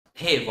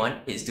Hey everyone,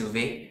 it's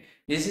Duve.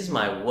 This is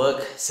my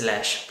work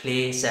slash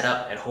play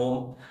setup at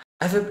home.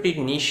 I have a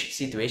pretty niche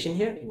situation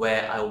here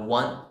where I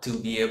want to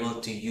be able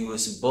to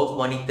use both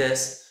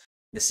monitors,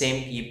 the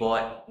same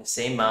keyboard, the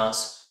same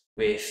mouse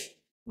with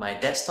my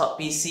desktop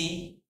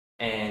PC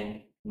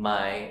and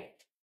my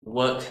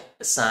work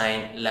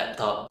assigned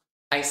laptop.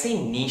 I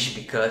say niche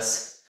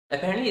because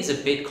apparently it's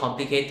a bit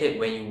complicated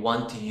when you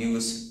want to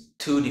use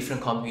two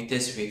different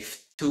computers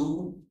with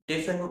two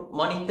different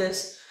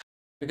monitors.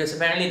 Because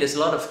apparently there's a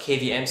lot of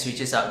KVM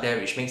switches out there,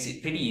 which makes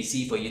it pretty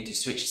easy for you to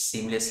switch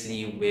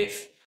seamlessly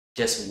with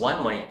just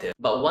one monitor.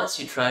 But once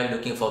you try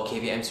looking for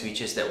KVM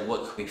switches that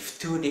work with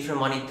two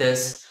different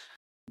monitors,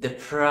 the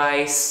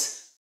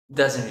price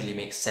doesn't really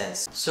make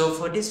sense. So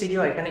for this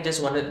video, I kind of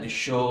just wanted to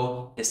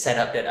show the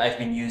setup that I've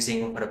been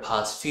using for the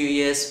past few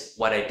years,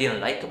 what I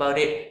didn't like about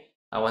it.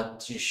 I want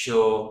to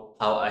show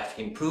how I've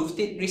improved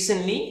it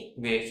recently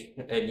with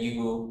a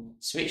new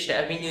switch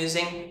that I've been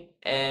using,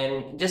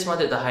 and just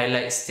wanted to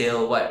highlight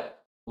still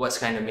what's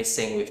kind of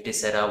missing with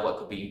this setup, what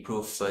could be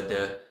improved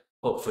further,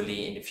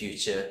 hopefully in the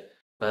future.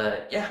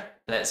 But yeah,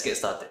 let's get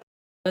started.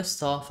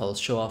 First off, I'll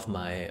show off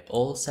my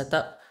old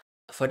setup.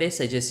 For this,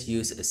 I just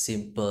use a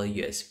simple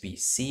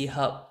USB-C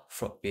hub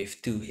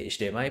with two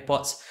HDMI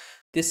ports.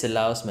 This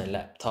allows my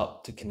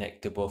laptop to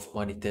connect to both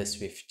monitors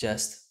with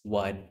just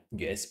one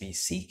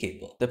USB-C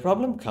cable. The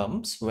problem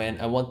comes when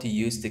I want to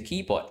use the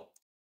keyboard.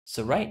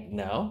 So right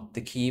now,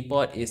 the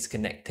keyboard is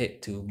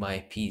connected to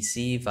my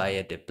PC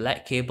via the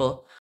black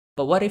cable,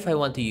 but what if I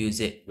want to use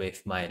it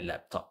with my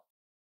laptop?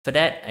 For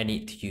that, I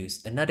need to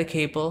use another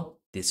cable,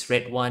 this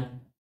red one,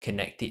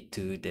 connect it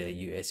to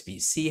the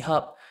USB-C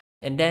hub,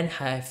 and then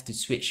have to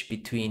switch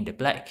between the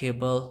black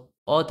cable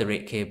or the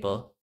red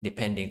cable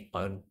depending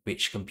on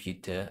which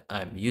computer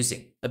I'm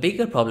using. A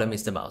bigger problem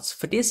is the mouse.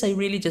 For this, I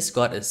really just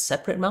got a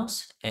separate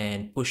mouse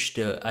and push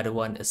the other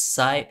one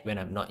aside when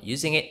I'm not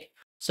using it.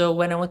 So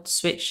when I want to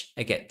switch,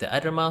 I get the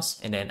other mouse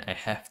and then I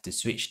have to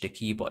switch the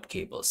keyboard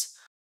cables.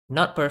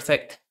 Not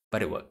perfect,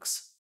 but it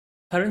works.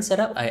 Current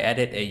setup, I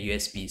added a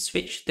USB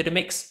switch to the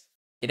mix.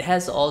 It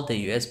has all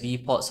the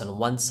USB ports on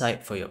one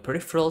side for your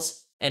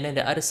peripherals, and then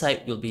the other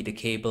side will be the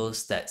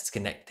cables that's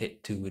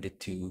connected to the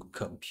two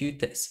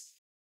computers.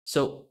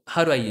 So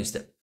how do I use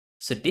them?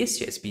 So this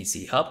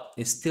USB-C hub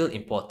is still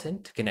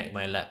important to connect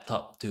my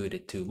laptop to the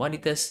two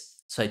monitors.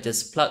 So I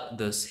just plug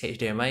those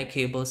HDMI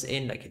cables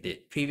in like I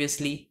did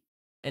previously,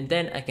 and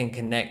then I can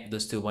connect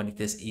those two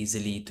monitors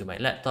easily to my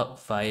laptop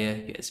via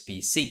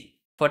USB-C.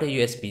 For the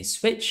USB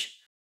switch,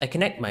 I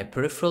connect my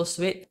peripherals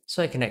to it.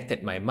 So I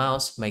connected my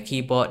mouse, my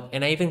keyboard,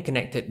 and I even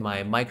connected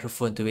my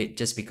microphone to it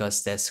just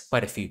because there's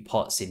quite a few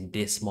ports in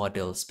this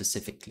model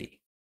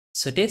specifically.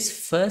 So this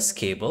first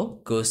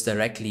cable goes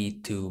directly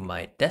to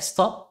my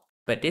desktop,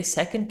 but this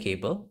second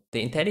cable,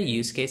 the intended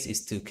use case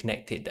is to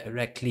connect it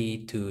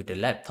directly to the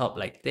laptop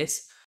like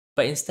this,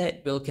 but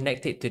instead we'll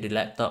connect it to the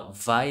laptop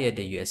via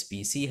the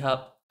USB-C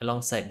hub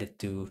alongside the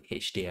two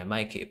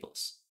HDMI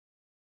cables.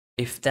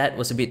 If that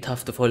was a bit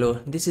tough to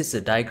follow, this is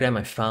a diagram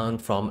I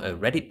found from a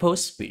Reddit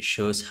post which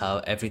shows how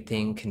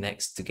everything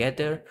connects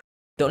together.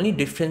 The only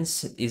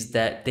difference is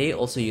that they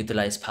also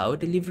utilize power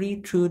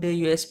delivery through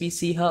the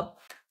USB-C hub.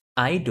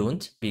 I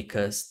don't,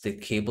 because the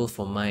cable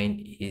for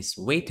mine is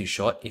way too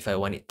short if I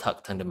want it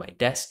tucked under my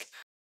desk.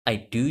 I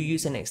do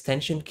use an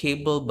extension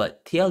cable,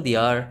 but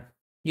TLDR,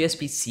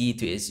 USB-C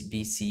to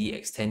USB-C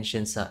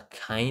extensions are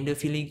kind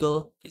of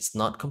illegal. It's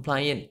not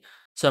compliant.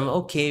 So I'm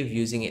okay with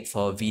using it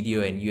for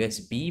video and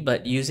USB,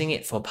 but using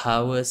it for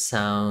power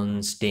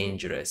sounds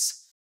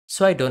dangerous.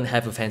 So I don't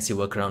have a fancy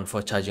workaround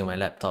for charging my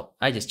laptop.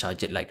 I just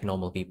charge it like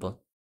normal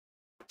people.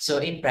 So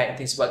in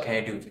practice, what can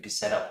I do with this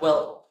setup?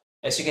 Well,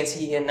 as you can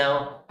see here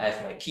now, I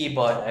have my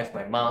keyboard, I have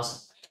my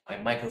mouse, my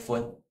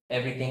microphone.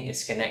 Everything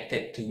is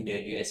connected to the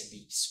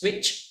USB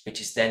switch,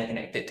 which is then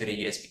connected to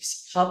the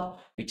USB-C hub,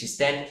 which is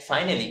then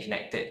finally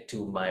connected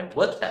to my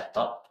work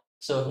laptop.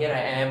 So here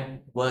I am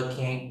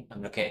working,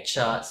 I'm looking at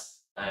charts,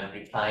 I'm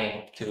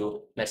replying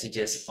to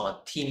messages on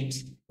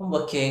Teams. I'm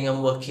working,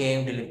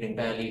 delivering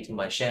value to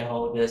my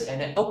shareholders, and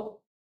then, oh,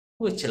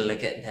 would you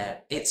look at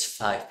that? It's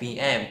 5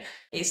 p.m.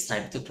 It's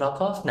time to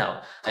clock off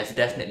now. I've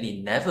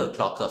definitely never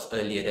clocked off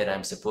earlier than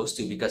I'm supposed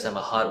to because I'm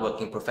a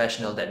hardworking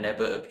professional that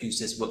never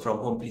abuses work from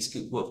home. Please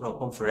keep work from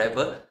home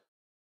forever.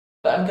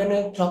 But I'm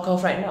gonna clock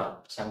off right now.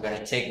 So I'm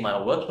gonna take my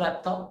work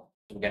laptop.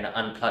 I'm gonna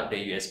unplug the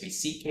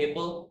USB-C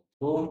cable.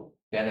 Boom.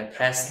 I'm gonna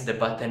press the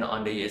button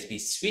on the USB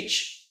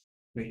switch.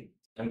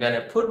 I'm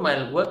gonna put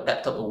my work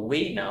laptop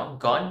away now.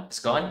 Gone. It's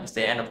gone. It's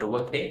the end of the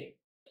workday.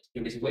 Let's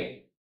put this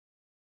away.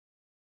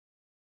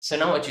 So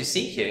now what you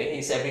see here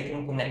is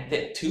everything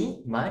connected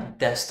to my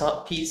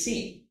desktop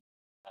PC.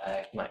 I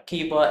have my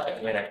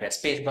keyboard, when I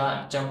press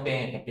spacebar, I'm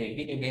jumping, I can play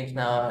video games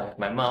now, I have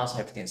my mouse,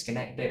 everything's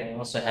connected, and I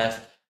also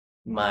have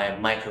my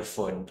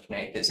microphone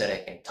connected so that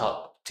I can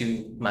talk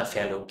to my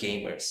fellow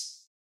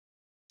gamers.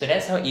 So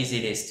that's how easy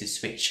it is to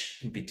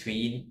switch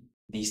between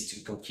these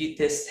two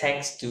computers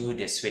thanks to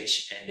the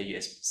switch and the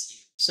USB-C.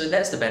 So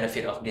that's the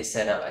benefit of this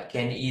setup. I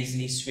can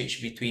easily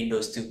switch between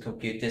those two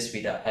computers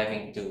without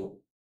having to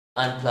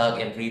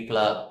unplug and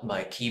replug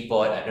my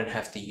keyboard. I don't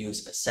have to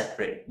use a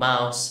separate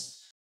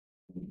mouse.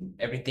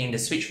 Everything, the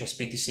switch was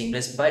pretty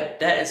seamless, but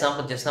that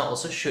example just now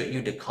also showed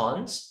you the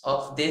cons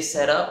of this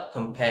setup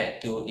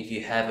compared to if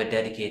you have a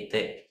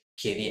dedicated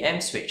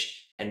KVM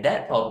switch. And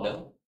that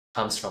problem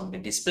comes from the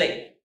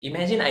display.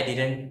 Imagine I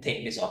didn't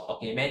take this off.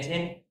 Okay,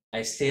 imagine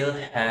I still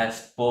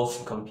have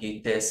both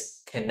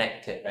computers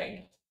connected right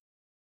now.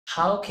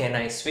 How can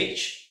I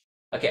switch?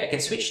 Okay, I can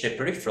switch the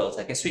peripherals.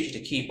 I can switch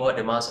the keyboard,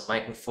 the mouse, the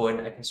microphone.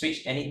 I can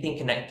switch anything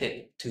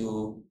connected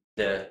to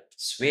the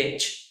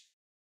switch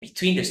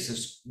between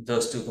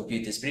those two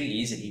computers pretty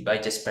easily by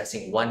just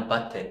pressing one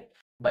button.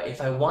 But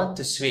if I want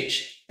to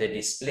switch the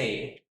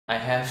display, I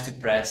have to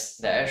press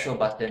the actual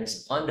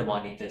buttons on the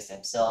monitors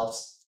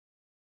themselves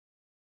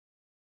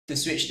to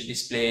switch the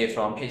display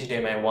from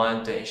HDMI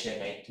 1 to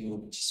HDMI 2,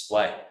 which is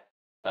what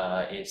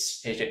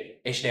is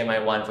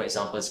HDMI 1, for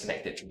example, is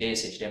connected to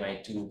this,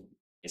 HDMI 2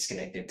 is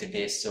connected to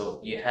this.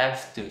 So you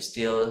have to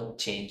still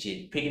change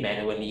it pretty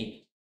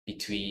manually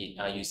between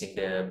using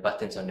the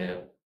buttons on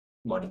the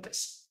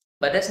monitors.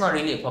 But that's not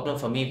really a problem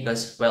for me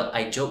because, well,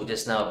 I joked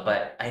just now,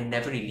 but I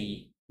never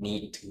really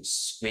need to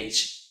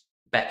switch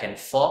back and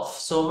forth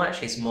so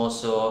much. It's more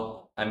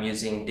so I'm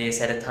using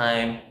this at a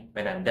time.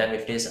 When I'm done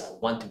with this, I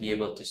want to be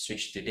able to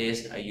switch to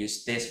this. I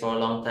use this for a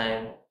long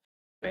time.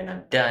 When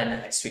I'm done,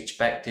 I switch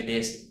back to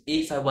this.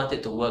 If I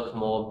wanted to work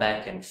more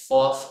back and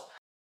forth,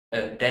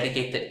 a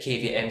dedicated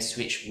KVM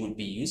switch would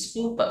be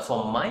useful. But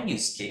for my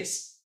use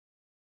case,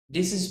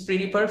 this is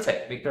pretty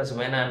perfect because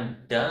when I'm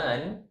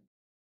done,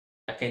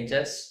 I can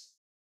just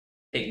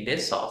take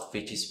this off,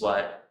 which is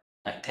what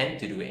I tend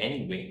to do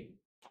anyway.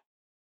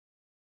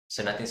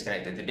 So nothing's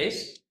connected to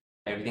this.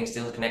 Everything's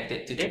still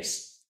connected to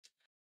this.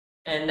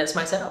 And that's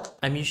my setup.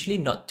 I'm usually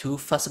not too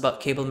fussed about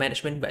cable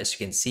management, but as you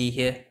can see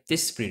here,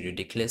 this is pretty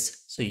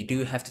ridiculous. So you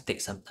do have to take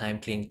some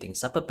time cleaning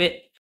things up a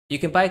bit. You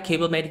can buy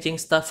cable managing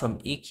stuff from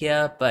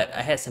IKEA, but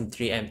I had some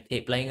 3M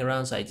tape lying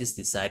around, so I just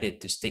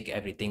decided to stick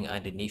everything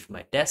underneath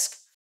my desk.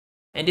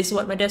 And this is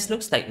what my desk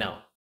looks like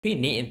now. Pretty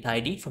neat and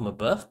tidy from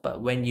above,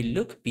 but when you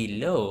look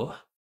below,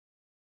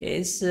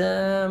 it's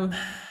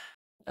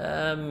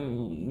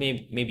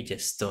maybe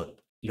just don't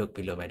look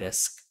below my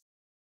desk.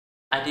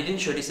 I didn't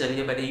show this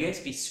earlier, but the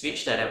USB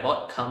switch that I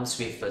bought comes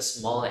with a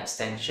small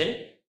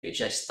extension,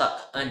 which I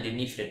stuck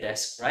underneath the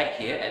desk right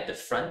here at the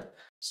front.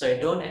 So I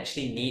don't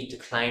actually need to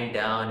climb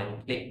down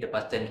and click the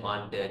button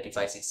on the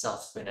device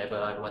itself whenever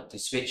I want to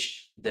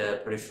switch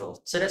the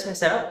peripheral. So that's my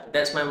setup,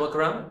 that's my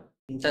workaround.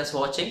 Thanks for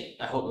watching.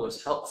 I hope it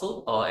was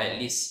helpful or at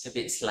least a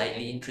bit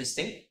slightly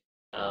interesting.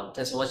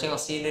 Thanks for watching. I'll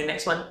see you in the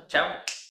next one. Ciao.